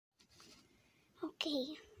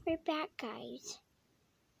Okay, we're back, guys.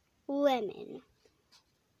 Lemon.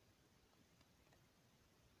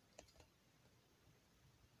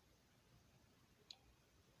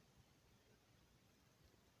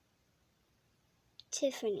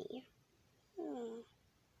 Tiffany.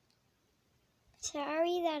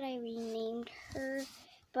 Sorry that I renamed her,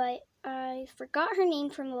 but I forgot her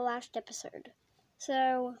name from the last episode.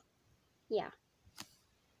 So, yeah.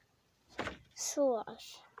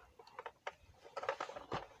 Slosh.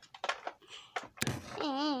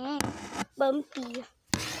 Bumpy.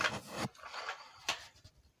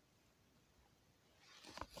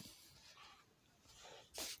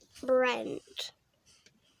 Brent.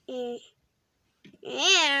 Why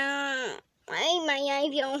my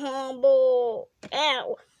eyes so horrible?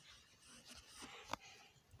 Ow.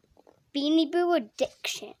 Beanie Boo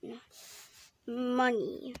addiction.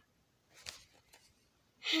 Money.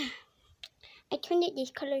 I turned it this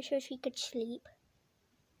color so she could sleep.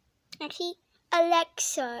 Actually,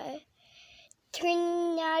 Alexa,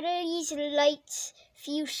 turn Natalie's lights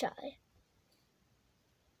fuchsia.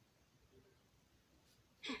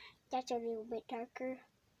 That's a little bit darker.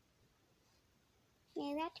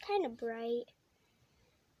 Yeah, that's kind of bright.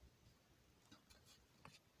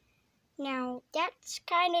 Now, that's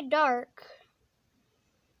kind of dark.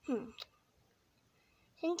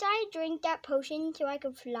 Since I drank that potion so I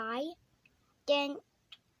could fly, then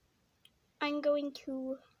I'm going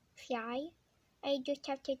to fly. I just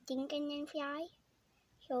have to think and then fly.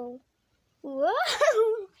 So, whoa!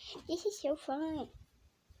 This is so fun.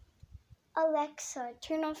 Alexa,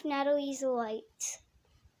 turn off Natalie's lights.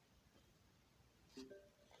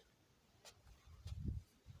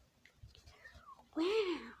 Wow.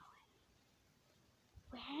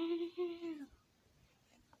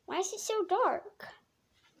 Why is it so dark?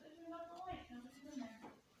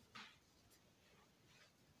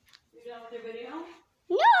 You done with your video?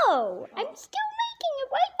 No, I'm still making it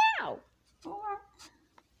right now.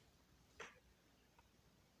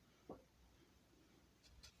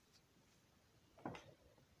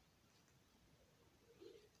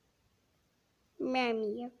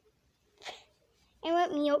 Mommy, I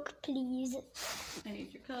want milk, please. I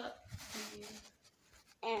need your cup, please.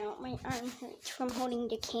 Ow, my arm hurts from holding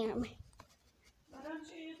the camera. Why don't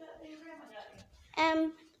you use that thing Grandma got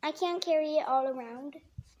you? I can't carry it all around.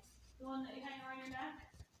 The one that you hang around your neck?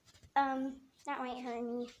 That might hurt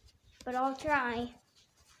me, but I'll try.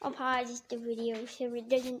 I'll pause the video so it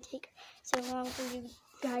doesn't take so long for you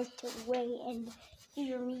guys to wait and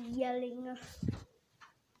hear me yelling.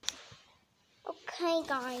 Okay,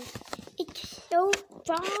 guys, it's so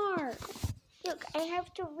far. Look, I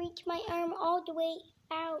have to reach my arm all the way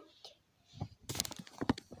out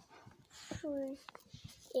for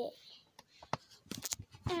it.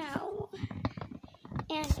 Ow.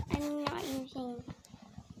 And I'm not using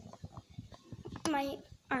my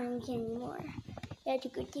arms anymore. That's a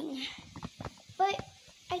good thing. But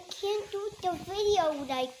I can't do the video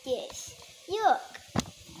like this. Look,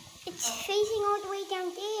 it's facing all the way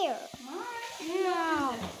down there.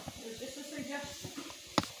 No. It's just a suggestion.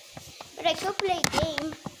 But I could play a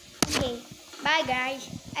game. Okay, bye guys.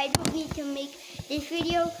 I don't need to make this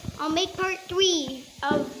video. I'll make part 3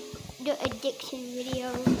 of the addiction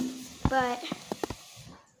video. But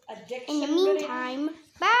in the meantime,